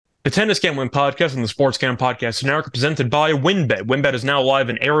The Tennis Gambling Podcast and the Sports Gambling Podcast Network are presented by WynnBET. WynnBET is now live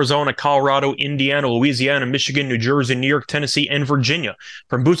in Arizona, Colorado, Indiana, Louisiana, Michigan, New Jersey, New York, Tennessee, and Virginia.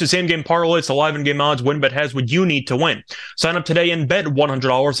 From boosted same-game parlays to live in-game odds, WynnBET has what you need to win. Sign up today and bet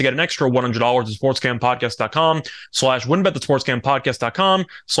 $100 to get an extra $100 at sportsgamepodcast.com/WynnBET, that's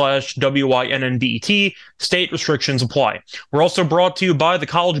sportsgamepodcast.com/WYNNBET. State restrictions apply. We're also brought to you by the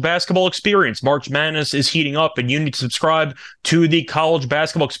College Basketball Experience. March Madness is heating up, and you need to subscribe to the College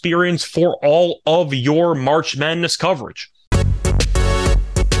Basketball Experience for all of your March Madness coverage.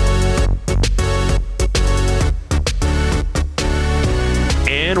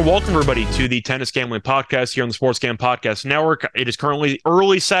 And welcome, everybody, to the Tennis Gambling Podcast here on the Sports Gambling Podcast Network. It is currently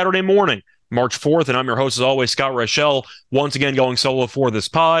early Saturday morning, March 4th, and I'm your host, as always, Scott Reichel, once again going solo for this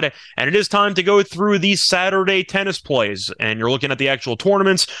pod. And it is time to go through these Saturday tennis plays. And you're looking at the actual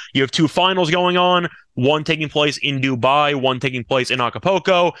tournaments. You have two finals going on, one taking place in Dubai, one taking place in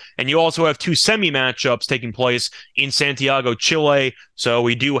Acapulco, and you also have two semi-matchups taking place in Santiago, Chile. So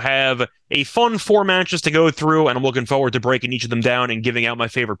we do have a fun four matches to go through, and I'm looking forward to breaking each of them down and giving out my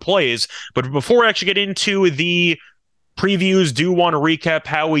favorite plays. But before I actually get into the previews, do want to recap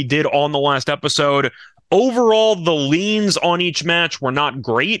how we did on the last episode. Overall, the leans on each match were not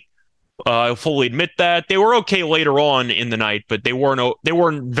great. I'll fully admit that. They were okay later on in the night, but they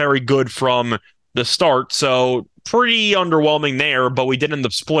weren't very good from the start, so pretty underwhelming there, but we did end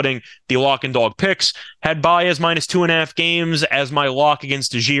up splitting the lock and dog picks. Had Baez minus 2.5 games as my lock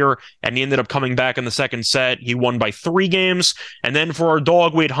against Desir, and he ended up coming back in the second set. He won by 3 games. And then for our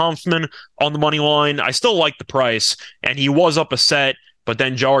dog, we had Hanfmann on the money line. I still like the price, and he was up a set, but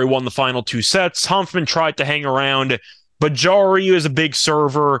then Jari won the final 2 sets. Hanfmann tried to hang around, but Jari is a big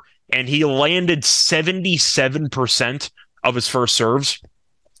server, and he landed 77% of his first serves,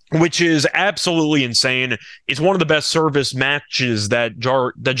 which is absolutely insane. It's one of the best service matches that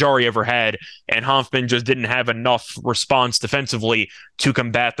Jari ever had, and Hanfmann just didn't have enough response defensively to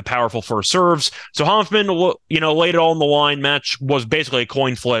combat the powerful first serves. So Hanfmann, laid it all on the line. Match was basically a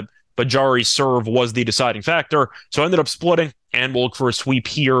coin flip, but Jari's serve was the deciding factor. So I ended up splitting, and we'll look for a sweep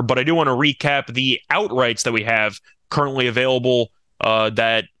here. But I do want to recap the outrights that we have currently available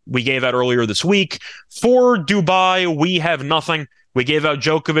that we gave out earlier this week. For Dubai, we have nothing. We gave out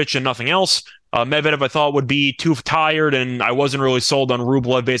Djokovic and nothing else. Medvedev, I thought, would be too tired, and I wasn't really sold on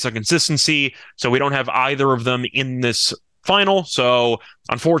Rublev based on consistency, so we don't have either of them in this final. So,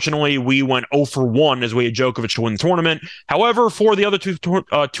 unfortunately, we went 0 for 1 as we had Djokovic to win the tournament. However, for the other two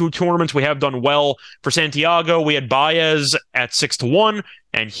tournaments, we have done well. For Santiago, we had Baez at 6-1,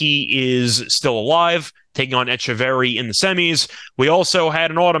 and he is still alive, taking on Echeverry in the semis. We also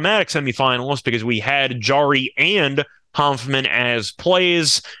had an automatic semifinalist because we had Jari and Hanfmann as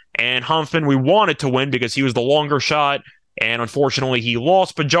plays, and Hanfmann we wanted to win because he was the longer shot, and unfortunately he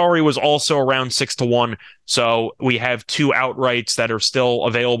lost, but Jari was also around 6-1, so we have two outrights that are still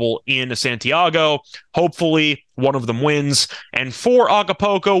available in Santiago. Hopefully one of them wins. And for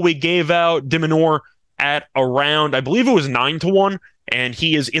Acapulco, we gave out de Minaur at around, I believe it was 9-1, and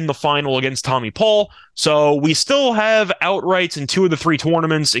he is in the final against Tommy Paul. So we still have outrights in 2 of the 3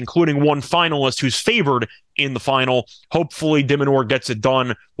 tournaments, including one finalist who's favored in the final. Hopefully de Minaur gets it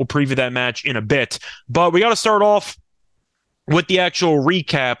done. We'll preview that match in a bit. But we got to start off with the actual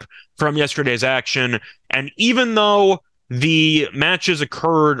recap from yesterday's action. And even though the matches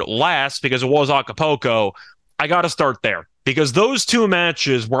occurred last because it was Acapulco, I got to start there, because those 2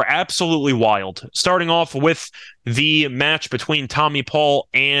 matches were absolutely wild. Starting off with the match between Tommy Paul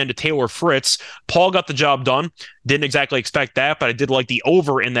and Taylor Fritz. Paul got the job done. Didn't exactly expect that, but I did like the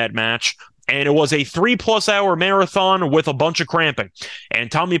over in that match. And it was a 3+ hour marathon with a bunch of cramping.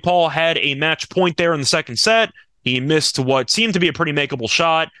 And Tommy Paul had a match point there in the second set. He missed what seemed to be a pretty makeable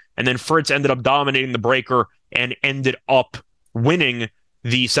shot, and then Fritz ended up dominating the breaker and ended up winning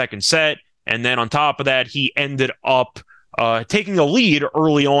the second set. And then on top of that, he ended up taking a lead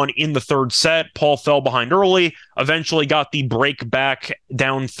early on in the third set. Paul fell behind early, eventually got the break back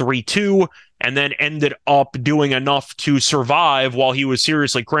down 3-2, and then ended up doing enough to survive while he was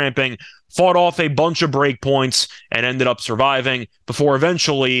seriously cramping, fought off a bunch of break points, and ended up surviving before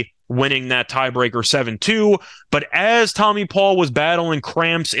eventually winning that tiebreaker 7-2. But as Tommy Paul was battling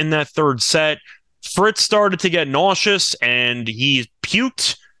cramps in that third set, Fritz started to get nauseous, and he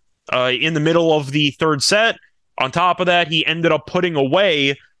puked in the middle of the third set. On top of that, he ended up putting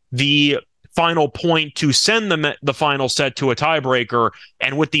away the final point to send the final set to a tiebreaker.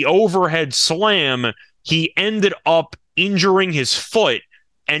 And with the overhead slam, he ended up injuring his foot.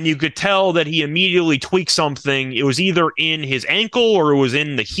 And you could tell that he immediately tweaked something. It was either in his ankle or it was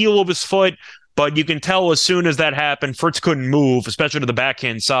in the heel of his foot. but you can tell as soon as that happened, Fritz couldn't move, especially to the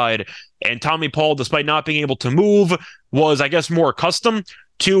backhand side. And Tommy Paul, despite not being able to move, was, I guess, more accustomed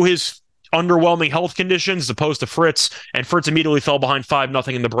to his underwhelming health conditions as opposed to Fritz, and Fritz immediately fell behind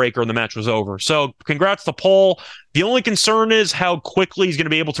 5-0 in the breaker, and the match was over. So congrats to Paul. The only concern is how quickly he's going to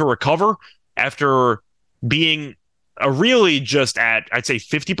be able to recover after being really just at, I'd say,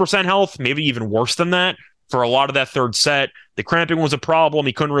 50% health, maybe even worse than that for a lot of that third set. The cramping was a problem.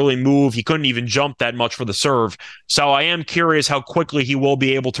 He couldn't really move. He couldn't even jump that much for the serve. So I am curious how quickly he will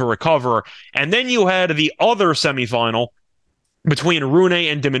be able to recover. And then you had the other semifinal between Rune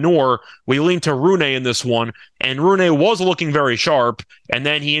and de Minaur. We leaned to Rune in this one, and Rune was looking very sharp, and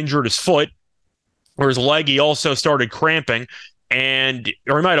then he injured his foot, or his leg. He also started cramping, or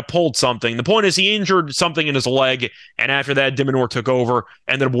he might have pulled something. The point is he injured something in his leg, and after that, de Minaur took over,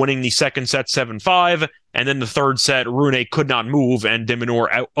 ended up winning the second set 7-5, and then the third set, Rune could not move, and de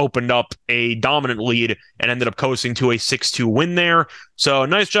Minaur opened up a dominant lead and ended up coasting to a 6-2 win there. So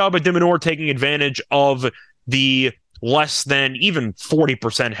nice job at de Minaur taking advantage of the less than even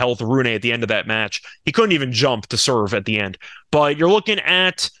 40% health Rune at the end of that match. He couldn't even jump to serve at the end. But you're looking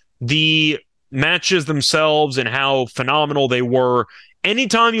at the matches themselves and how phenomenal they were.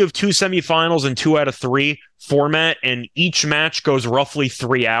 Anytime you have two semifinals and 2 out of 3 format, and each match goes roughly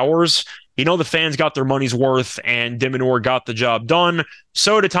 3 hours, you know the fans got their money's worth, and de Minaur got the job done.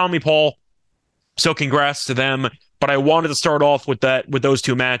 So did Tommy Paul. So congrats to them. But I wanted to start off with those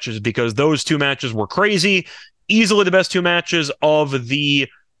two matches because those two matches were crazy. Easily the best two matches of the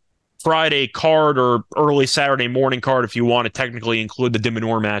Friday card, or early Saturday morning card if you want to technically include the de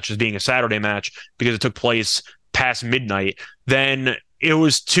Minaur match as being a Saturday match because it took place past midnight. Then it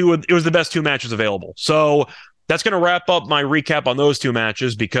was the best two matches available. So that's going to wrap up my recap on those two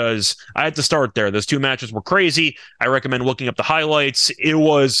matches because I had to start there. Those two matches were crazy. I recommend looking up the highlights. It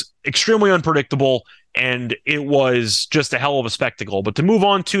was extremely unpredictable, and it was just a hell of a spectacle. But to move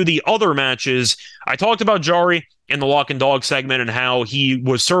on to the other matches, I talked about Jari in the Lock and Dog segment and how he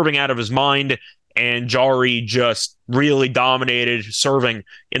was serving out of his mind, and Jari just really dominated serving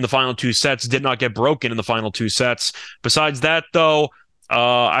in the final 2 sets, did not get broken in the final 2 sets. Besides that, though,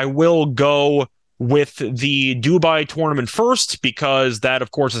 I will go with the Dubai tournament first because that, of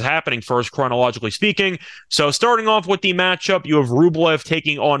course, is happening first, chronologically speaking. So starting off with the matchup, you have Rublev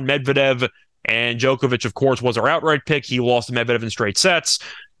taking on Medvedev, and Djokovic, of course, was our outright pick. He lost to Medvedev in straight sets.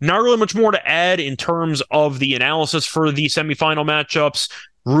 Not really much more to add in terms of the analysis for the semifinal matchups.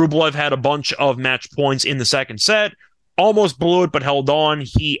 Rublev had a bunch of match points in the second set, almost blew it, but held on.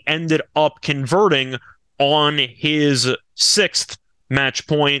 He ended up converting on his 6th match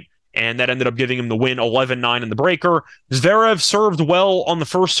point, and that ended up giving him the win, 11-9 in the breaker. Zverev served well on the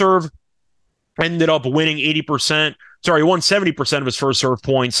first serve, ended up winning 80%. Sorry, he won 70% of his first serve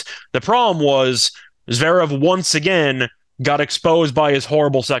points. The problem was Zverev once again got exposed by his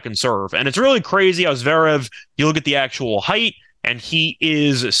horrible second serve. And it's really crazy how Zverev, you look at the actual height, and he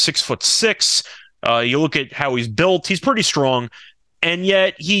is 6'6". You look at how he's built, he's pretty strong, and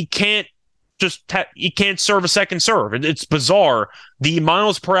yet he can't serve a second serve. It's bizarre. The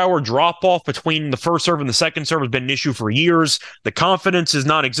miles per hour drop off between the first serve and the second serve has been an issue for years. The confidence is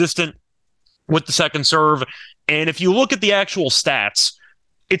non-existent with the second serve. And if you look at the actual stats,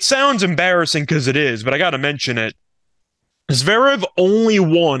 it sounds embarrassing because it is, but I got to mention it. Zverev only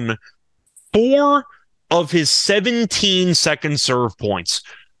won 4 of his 17 second serve points.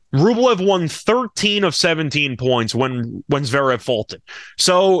 Rublev won 13 of 17 points when Zverev faulted.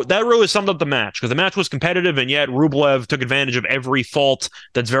 So that really summed up the match, because the match was competitive, and yet Rublev took advantage of every fault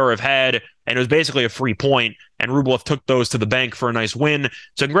that Zverev had, and it was basically a free point, and Rublev took those to the bank for a nice win.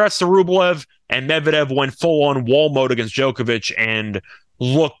 So congrats to Rublev, and Medvedev went full-on wall mode against Djokovic and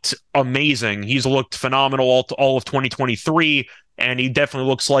looked amazing. He's looked phenomenal all of 2023, and he definitely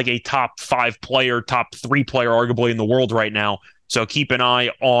looks like a top 5 player, top 3 player arguably in the world right now. So keep an eye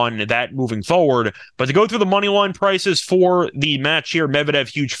on that moving forward. But to go through the money line prices for the match here, Medvedev,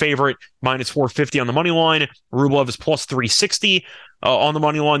 huge favorite, minus 450 on the money line. Rublev is plus 360 on the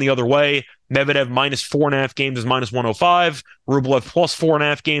money line the other way. Medvedev minus 4.5 games is minus 105. Rublev plus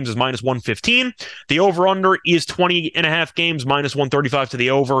 4.5 games is minus 115. The over-under is 20.5 games, minus 135 to the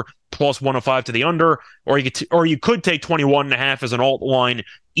over, plus 105 to the under. Or you could take 21.5 as an alt line,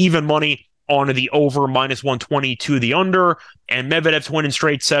 even money on the over, minus 120 to the under, and Medvedev to win in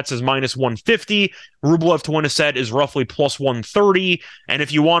straight sets is minus 150. Rublev to win a set is roughly plus 130. And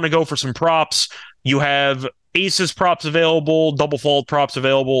if you want to go for some props, you have aces props available, double fault props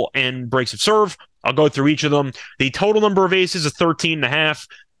available, and breaks of serve. I'll go through each of them. The total number of aces is 13.5.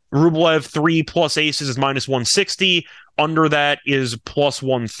 Rublev, 3 plus aces is minus 160. Under that is plus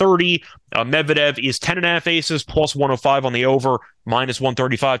 130. Medvedev is 10.5 aces, plus 105 on the over, minus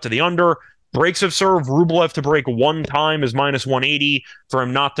 135 to the under. Breaks of serve, Rublev to break one time is minus 180. For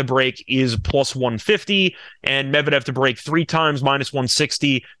him not to break is plus 150. And Medvedev to break 3 times, minus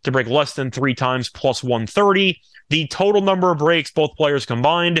 160. To break less than 3 times, plus 130. The total number of breaks, both players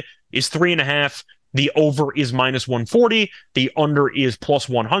combined, is 3.5. The over is minus 140. The under is plus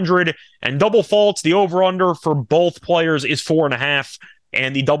 100. And double faults, the over-under for both players is 4.5.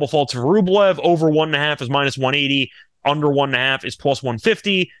 And the double faults for Rublev, over 1.5 is minus 180. Under 1.5 is plus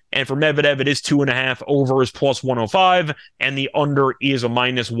 150. And for Medvedev, it is 2.5. Over is plus 105. And the under is a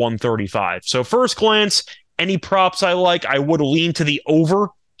minus 135. So first glance, any props I like, I would lean to the over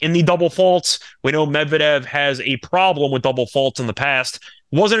in the double faults. We know Medvedev has a problem with double faults in the past.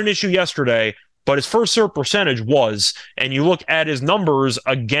 Wasn't an issue yesterday, but his first serve percentage was. And you look at his numbers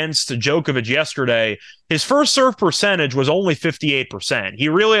against Djokovic yesterday, his first serve percentage was only 58%. He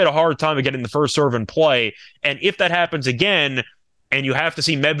really had a hard time of getting the first serve in play. And if that happens again, and you have to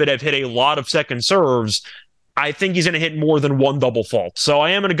see Medvedev hit a lot of second serves, I think he's going to hit more than one double fault. So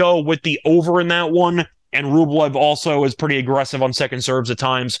I am going to go with the over in that one. And Rublev also is pretty aggressive on second serves at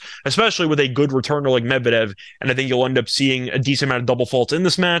times, especially with a good returner like Medvedev. And I think you'll end up seeing a decent amount of double faults in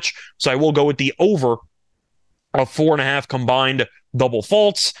this match. So I will go with the over of 4.5 combined double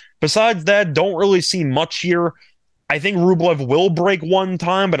faults. Besides that, don't really see much here. I think Rublev will break one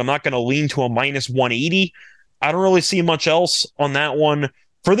time, but I'm not going to lean to a minus 180. I don't really see much else on that one.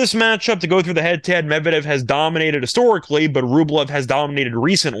 For this matchup, to go through the head-to-head, Medvedev has dominated historically, but Rublev has dominated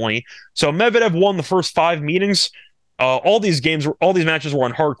recently. So Medvedev won the first 5 meetings. All these matches were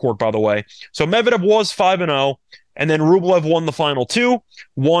on hard court, by the way. So Medvedev was 5-0, and then Rublev won the final 2,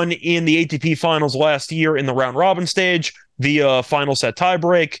 won in the ATP finals last year in the round-robin stage via final set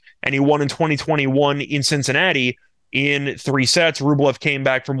tiebreak, and he won in 2021 in Cincinnati in 3 sets. Rublev came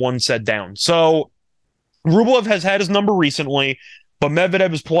back from 1 set down. So Rublev has had his number recently, but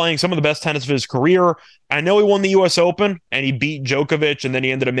Medvedev is playing some of the best tennis of his career. I know he won the U.S. Open, and he beat Djokovic, and then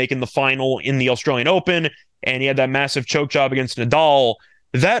he ended up making the final in the Australian Open, and he had that massive choke job against Nadal.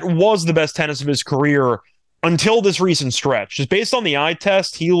 That was the best tennis of his career until this recent stretch. Just based on the eye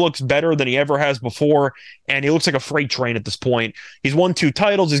test, he looks better than he ever has before, and he looks like a freight train at this point. He's won 2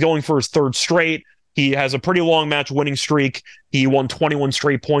 titles. He's going for his 3rd straight. He has a pretty long match winning streak. He won 21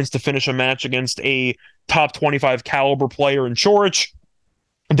 straight points to finish a match against a top 25 caliber player in Coric.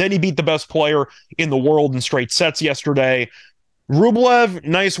 Then he beat the best player in the world in straight sets yesterday. Rublev,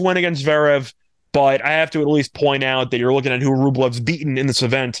 nice win against Zverev, but I have to at least point out that you're looking at who Rublev's beaten in this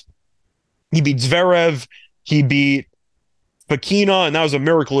event. He beat Zverev, he beat Fokina, and that was a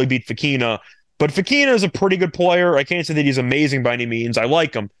miracle he beat Fokina. But Fokina is a pretty good player. I can't say that he's amazing by any means. I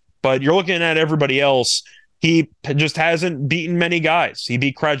like him. But you're looking at everybody else. He just hasn't beaten many guys. He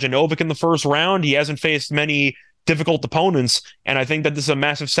beat Krajinovic in the first round. He hasn't faced many difficult opponents, and I think that this is a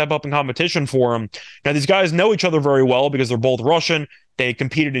massive step up in competition for him. Now, these guys know each other very well because they're both Russian. They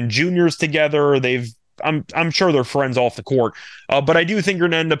competed in juniors together. I'm sure they're friends off the court. But I do think you're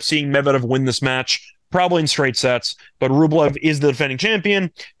going to end up seeing Medvedev win this match, probably in straight sets. But Rublev is the defending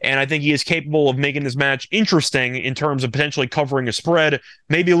champion, and I think he is capable of making this match interesting in terms of potentially covering a spread,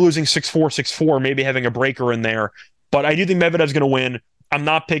 maybe losing 6-4, 6-4, maybe having a breaker in there. But I do think Medvedev's going to win. I'm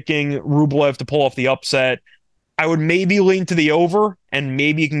not picking Rublev to pull off the upset. I would maybe lean to the over, and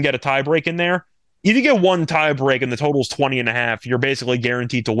maybe you can get a tiebreak in there. If you get one tiebreak and the total's 20.5, you're basically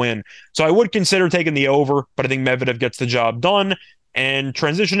guaranteed to win. So I would consider taking the over, but I think Medvedev gets the job done. And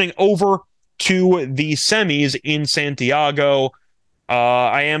transitioning over to the semis in Santiago,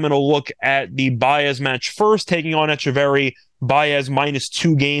 I am going to look at the Baez match first, taking on Echeverry. Baez minus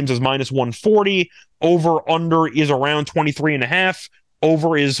 2 games is minus 140. Over under is around 23.5.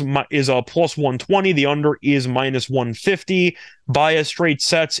 Over is a plus 120. The under is minus 150. Baez straight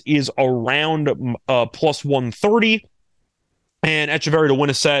sets is around plus 130. And Echeverry to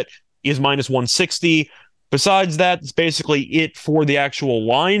win a set is minus 160. Besides that, it's basically it for the actual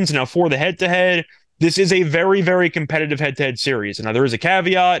lines. Now, for the head-to-head, this is a very, very competitive head-to-head series. Now, there is a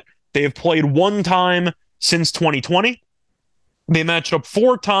caveat. They have played 1 time since 2020. They matched up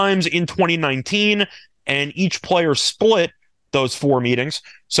 4 times in 2019, and each player split those 4 meetings.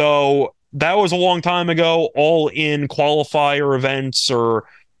 So that was a long time ago, all in qualifier events or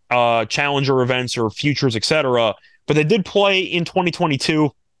challenger events or futures, etc. But they did play in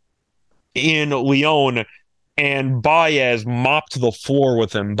 2022 in Lyon, and Baez mopped the floor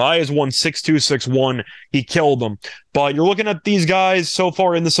with him. Baez won 6-2, 6-1. He killed them. But you're looking at these guys so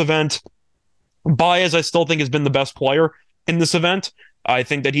far in this event. Baez, I still think, has been the best player in this event. I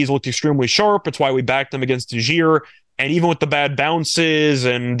think that he's looked extremely sharp. It's why we backed him against Degir. And even with the bad bounces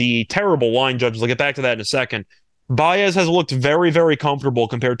and the terrible line judges, I'll get back to that in a second. Baez has looked very, very comfortable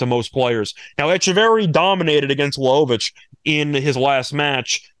compared to most players. Now, Echeverry dominated against Vlahovic in his last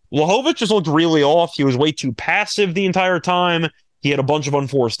match. Vlahovic just looked really off. He was way too passive the entire time. He had a bunch of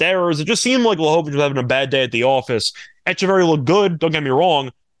unforced errors. It just seemed like Vlahovic was having a bad day at the office. Echeverry looked good, don't get me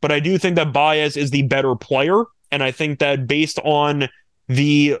wrong, but I do think that Baez is the better player, and I think that based on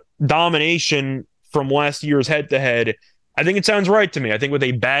the domination from last year's head-to-head, I think it sounds right to me. I think with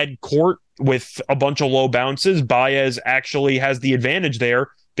a bad court with a bunch of low bounces, Baez actually has the advantage there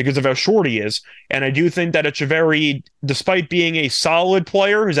because of how short he is. And I do think that Echeverry, despite being a solid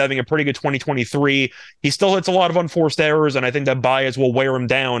player who's having a pretty good 2023, he still hits a lot of unforced errors, and I think that Baez will wear him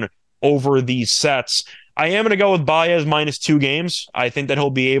down over these sets. I am going to go with Baez minus 2 games. I think that he'll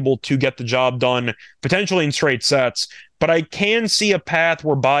be able to get the job done potentially in straight sets, but I can see a path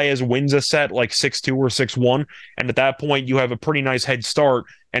where Baez wins a set like 6-2 or 6-1, and at that point you have a pretty nice head start,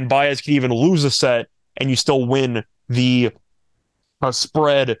 and Baez can even lose a set and you still win the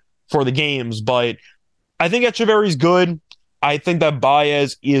spread for the games. But I think Echeverry's good. I think that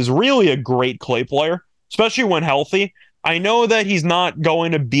Baez is really a great clay player, especially when healthy. I know that he's not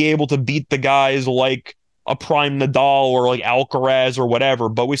going to be able to beat the guys like a prime Nadal or like Alcaraz or whatever,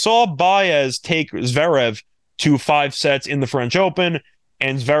 but we saw Baez take Zverev to 5 sets in the French Open,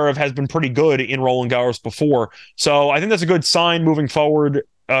 and Zverev has been pretty good in Roland Garros before. So I think that's a good sign moving forward,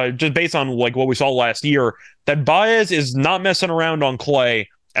 just based on like what we saw last year, that Baez is not messing around on clay,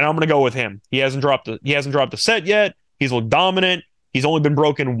 and I'm going to go with him. He hasn't dropped a set yet. He's looked dominant. He's only been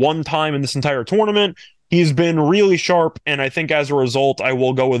broken 1 time in this entire tournament. He's been really sharp, and I think as a result, I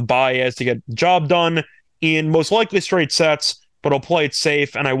will go with Baez to get the job done in most likely straight sets, but I'll play it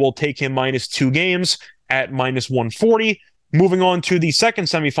safe, and I will take him minus 2 games at minus 140. Moving on to the second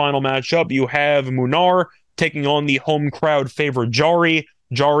semifinal matchup, you have Munar taking on the home crowd favorite Jarry.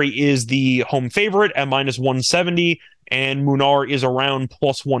 Jarry is the home favorite at minus 170, and Munar is around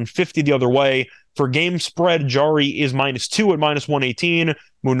plus 150 the other way. For game spread, Jarry is minus 2 at minus 118.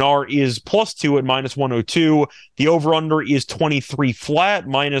 Munar is plus 2 at minus 102. The over-under is 23 flat,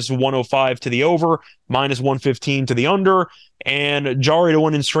 minus 105 to the over, minus 115 to the under. And Jarry to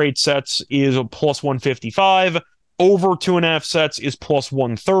win in straight sets is plus 155. Over 2.5 sets is plus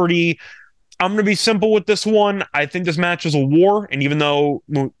 130. I'm going to be simple with this one. I think this match is a war, and even though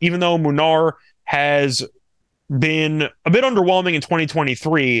Munar has been a bit underwhelming in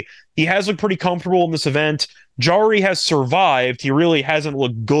 2023, he has looked pretty comfortable in this event. Jarry has survived. He really hasn't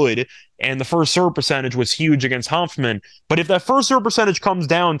looked good, and the first serve percentage was huge against Hanfmann. But if that first serve percentage comes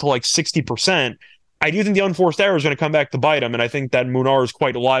down to like 60%, I do think the unforced error is going to come back to bite him, and I think that Munar is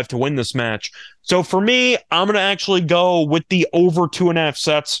quite alive to win this match. So for me, I'm going to actually go with the over 2.5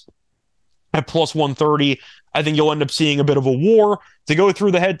 sets at plus 130. I think you'll end up seeing a bit of a war. To go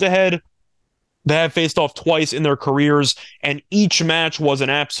through the head-to-head, they have faced off twice in their careers, and each match was an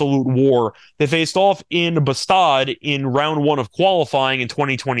absolute war. They faced off in Bastad in round 1 of qualifying in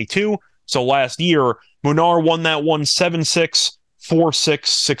 2022. So last year, Munar won that one 7-6, 4-6,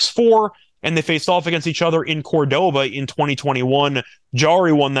 6-4, and they faced off against each other in Cordoba in 2021.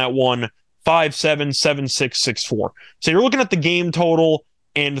 Jarry won that one 5-7, 7-6, 6-4. So you're looking at the game total,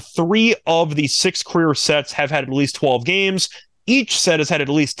 and 3 of the 6 career sets have had at least 12 games. Each set has had at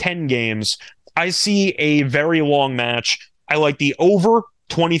least 10 games. I see a very long match. I like the over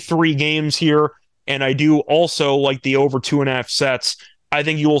 23 games here, and I do also like the over 2.5 sets. I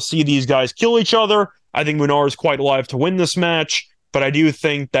think you will see these guys kill each other. I think Munar is quite alive to win this match, but I do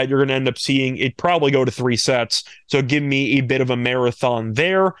think that you're going to end up seeing it probably go to 3 sets. So give me a bit of a marathon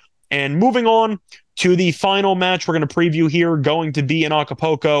there. And moving on to the final match we're going to preview here, going to be in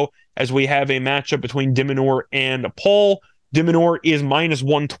Acapulco, as we have a matchup between de Minaur and Paul. de Minaur is minus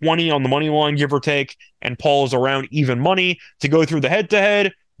 120 on the money line, give or take, and Paul is around even money. To go through the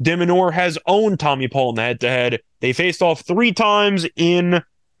head-to-head, de Minaur has owned Tommy Paul in the head-to-head. They faced off 3 times in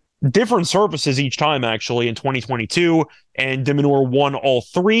different surfaces each time, actually, in 2022, and de Minaur won all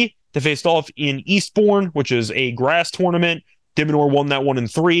 3. They faced off in Eastbourne, which is a grass tournament. De Minaur won that one in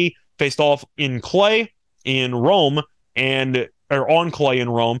 3. Faced off in clay in Rome, or on clay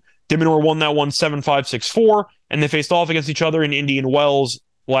in Rome. de Minaur won that one 7-5, 6-4, and they faced off against each other in Indian Wells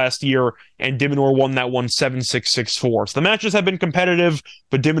last year, and de Minaur won that one 7-6, 6-4. So the matches have been competitive,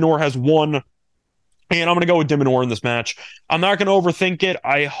 but de Minaur has won, and I'm going to go with de Minaur in this match. I'm not going to overthink it.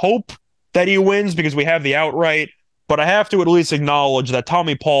 I hope that he wins because we have the outright, but I have to at least acknowledge that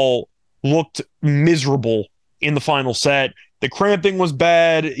Tommy Paul looked miserable in the final set. The cramping was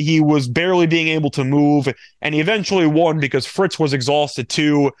bad. He was barely being able to move, and he eventually won because Fritz was exhausted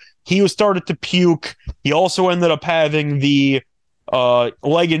too. He was started to puke. He also ended up having the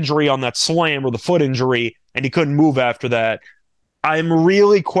leg injury on that slam, or the foot injury, and he couldn't move after that. I'm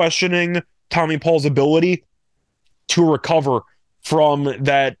really questioning Tommy Paul's ability to recover from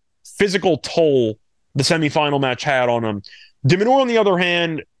that physical toll the semifinal match had on him. de Minaur, on the other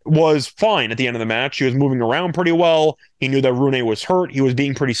hand, was fine at the end of the match. He was moving around pretty well. He knew that Rune was hurt. He was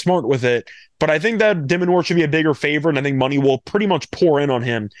being pretty smart with it. But I think that de Minaur should be a bigger favorite, and I think money will pretty much pour in on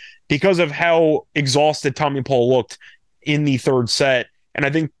him because of how exhausted Tommy Paul looked in the third set. And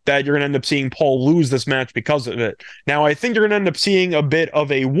I think that you're going to end up seeing Paul lose this match because of it. Now, I think you're going to end up seeing a bit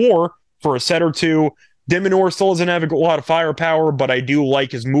of a war for a set or two. de Minaur still doesn't have a lot of firepower, but I do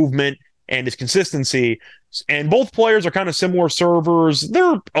like his movement and his consistency. And both players are kind of similar servers.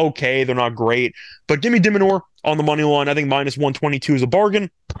 They're okay. They're not great. But give me de Minaur on the money line. I think minus 122 is a bargain.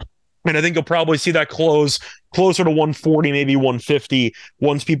 And I think you'll probably see that close closer to 140, maybe 150,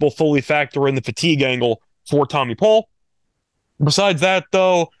 once people fully factor in the fatigue angle for Tommy Paul. Besides that,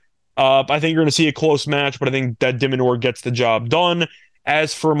 though, I think you're going to see a close match, but I think that de Minaur gets the job done.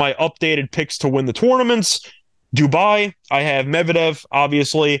 As for my updated picks to win the tournaments, Dubai, I have Medvedev,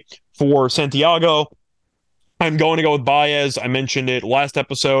 obviously, for Santiago. I'm going to go with Baez. I mentioned it last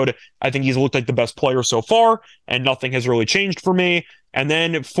episode. I think he's looked like the best player so far, and nothing has really changed for me. And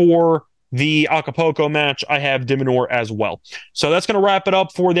then for the Acapulco match, I have de Minaur as well. So that's going to wrap it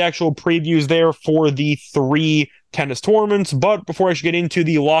up for the actual previews there for the 3 tennis tournaments. But before I should get into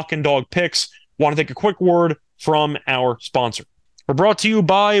the lock and dog picks, I want to take a quick word from our sponsor. We're brought to you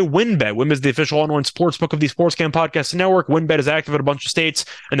by WynnBET. WynnBET is the official online sportsbook of the Sports Gam Podcast Network. WynnBET is active in a bunch of states,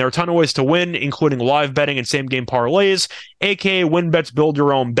 and there are a ton of ways to win, including live betting and same-game parlays, aka WynnBET's Build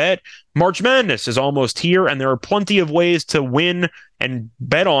Your Own Bet. March Madness is almost here, and there are plenty of ways to win and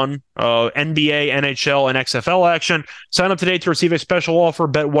bet on NBA, NHL, and XFL action. Sign up today to receive a special offer.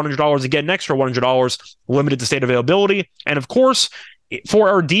 Bet $100 to get an extra $100, limited to state availability. And of course, for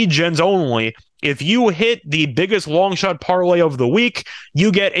our D-Gens only, if you hit the biggest long shot parlay of the week,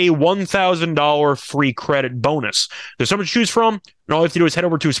 you get a $1,000 free credit bonus. There's so much to choose from, and all you have to do is head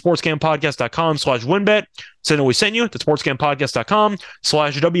over to sportscampodcast.com/WynnBET. Send what we sent you to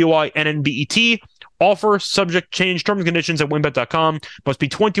sportscampodcast.com/WINNBET. Offer subject change, terms and conditions at WynnBET.com. Must be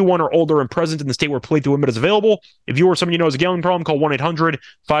 21 or older and present in the state where Play Through WynnBET is available. If you or someone you know has a gambling problem, call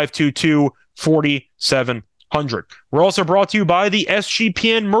 1-800-522-4700. We're also brought to you by the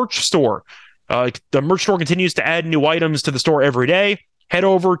SGPN merch store. The merch store continues to add new items to the store every day. Head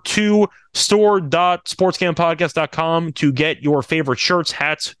over to store.sportscampodcast.com to get your favorite shirts,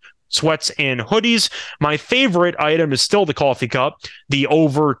 hats, sweats, and hoodies. My favorite item is still the coffee cup, the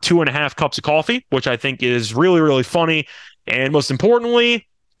over 2.5 cups of coffee, which I think is really, really funny. And most importantly,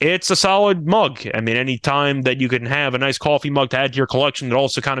 it's a solid mug. I mean, any time that you can have a nice coffee mug to add to your collection that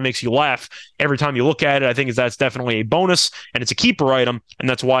also kind of makes you laugh every time you look at it, I think that's definitely a bonus, and it's a keeper item, and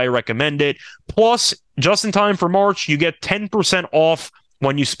that's why I recommend it. Plus, just in time for March, you get 10% off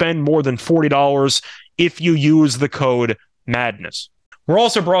when you spend more than $40 if you use the code MADNESS. We're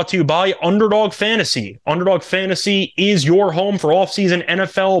also brought to you by Underdog Fantasy. Underdog Fantasy is your home for off-season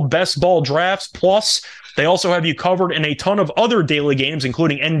NFL best ball drafts. Plus, they also have you covered in a ton of other daily games,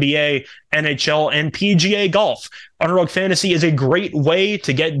 including NBA, NHL, and PGA golf. Underdog Fantasy is a great way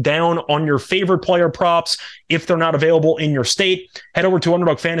to get down on your favorite player props if they're not available in your state. Head over to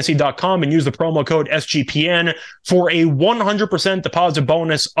UnderdogFantasy.com and use the promo code SGPN for a 100% deposit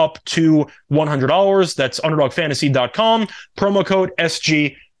bonus up to $100. That's UnderdogFantasy.com, promo code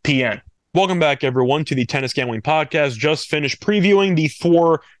SGPN. Welcome back, everyone, to the Tennis Gambling Podcast. Just finished previewing the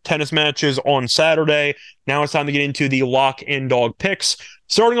 4 tennis matches on Saturday. Now it's time to get into the lock and dog picks.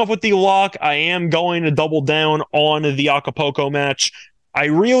 Starting off with the lock, I am going to double down on the Acapulco match. I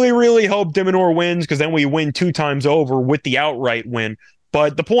really, really hope de Minaur wins, because then we win 2 times over with the outright win.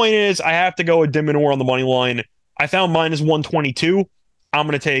 But the point is, I have to go with de Minaur on the money line. I found minus 122. I'm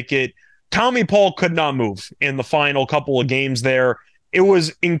going to take it. Tommy Paul could not move in the final couple of games there. It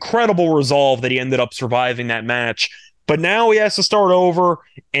was incredible resolve that he ended up surviving that match. But now he has to start over,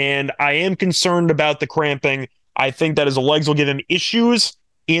 and I am concerned about the cramping. I think that his legs will give him issues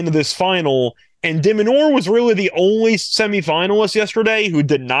in this final. And de Minaur was really the only semifinalist yesterday who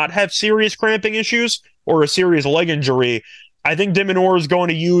did not have serious cramping issues or a serious leg injury. I think de Minaur is going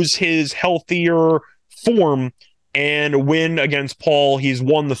to use his healthier form and win against Paul. He's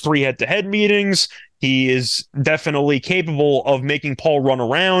won the 3 head-to-head meetings. He is definitely capable of making Paul run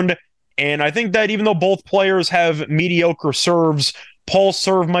around. And I think that even though both players have mediocre serves, Paul's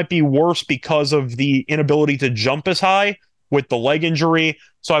serve might be worse because of the inability to jump as high. with the leg injury.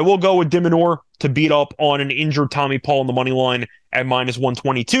 So I will go with de Minaur to beat up on an injured Tommy Paul on the money line at minus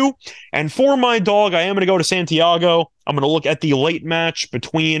 122. And for my dog, I am going to go to Santiago. I'm going to look at the late match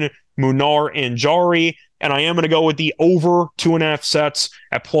between Munar and Jari, and I am going to go with the over 2.5 sets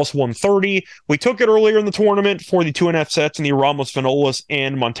at plus 130. We took it earlier in the tournament for the 2.5 sets in the Ramos Vinolas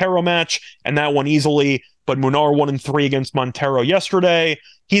and Montero match, and that won easily. But Munar 1-3 against Montero yesterday.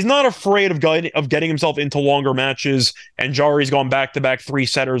 He's not afraid of getting himself into longer matches, and Jari's gone back-to-back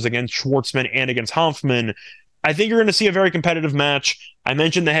 3-setters against Schwartzman and against Hanfmann. I think you're going to see a very competitive match. I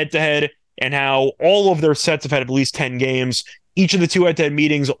mentioned the head-to-head and how all of their sets have had at least 10 games. Each of the 2 head-to-head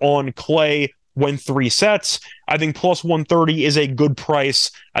meetings on clay went 3 sets. I think plus 130 is a good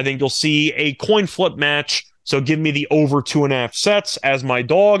price. I think you'll see a coin flip match, so give me the over 2.5 sets as my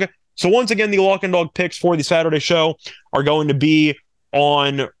dog. So once again, the lock and dog picks for the Saturday show are going to be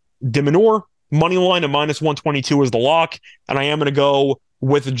on de Minaur, money line at minus 122 is the lock, and I am going to go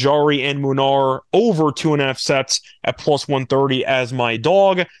with Jari and Munar over 2.5 sets at plus 130 as my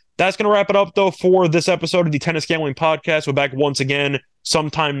dog. That's going to wrap it up, though, for this episode of the Tennis Gambling Podcast. We're back once again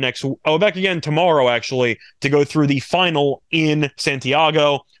sometime next week. Oh, back again tomorrow, actually, to go through the final in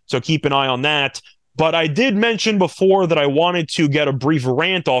Santiago, so keep an eye on that. But I did mention before that I wanted to get a brief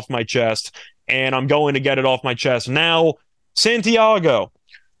rant off my chest, and I'm going to get it off my chest now. Santiago,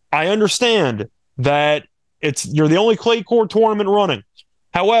 I understand that you're the only clay court tournament running.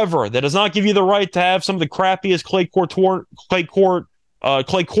 However, that does not give you the right to have some of the crappiest clay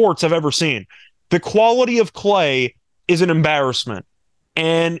courts I've ever seen. The quality of clay is an embarrassment.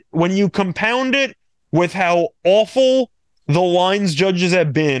 And when you compound it with how awful the lines judges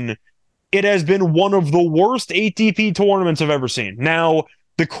have been, it has been one of the worst ATP tournaments I've ever seen. Now,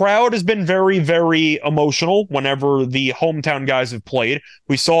 the crowd has been very, very emotional whenever the hometown guys have played.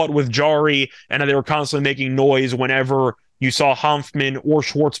 We saw it with Jari, and they were constantly making noise whenever you saw Hanfmann or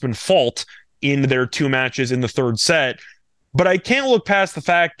Schwartzman fault in their 2 matches in the 3rd set. But I can't look past the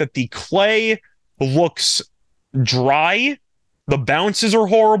fact that the clay looks dry. The bounces are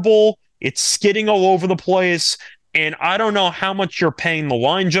horrible. It's skidding all over the place. And I don't know how much you're paying the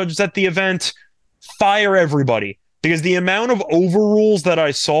line judges at the event. Fire everybody. Because the amount of overrules that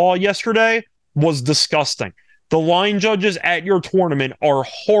I saw yesterday was disgusting. The line judges at your tournament are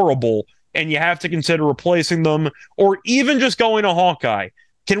horrible, and you have to consider replacing them, or even just going to Hawkeye.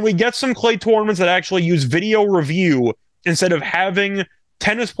 Can we get some clay tournaments that actually use video review instead of having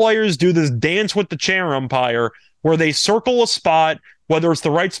tennis players do this dance with the chair umpire where they circle a spot, whether it's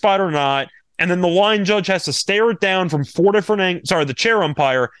the right spot or not, and then the line judge has to stare it down from 4 different angles. Sorry, the chair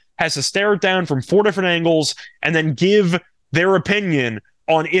umpire has to stare it down from 4 different angles and then give their opinion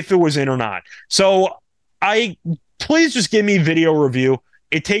on if it was in or not. So please just give me video review.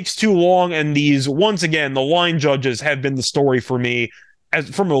 It takes too long, and once again, the line judges have been the story for me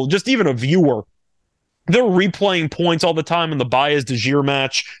just even a viewer. They're replaying points all the time in the Baez de Gire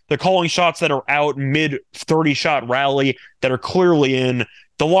match. They're calling shots that are out mid 30-shot rally that are clearly in.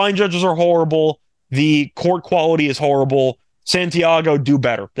 The line judges are horrible. The court quality is horrible. Santiago, do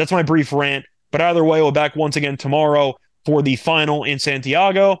better. That's my brief rant. But either way, we'll be back once again tomorrow for the final in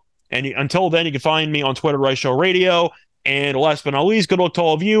Santiago. And until then, you can find me on Twitter, Rice Show Radio. And last but not least, good luck to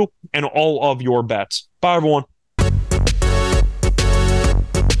all of you and all of your bets. Bye, everyone.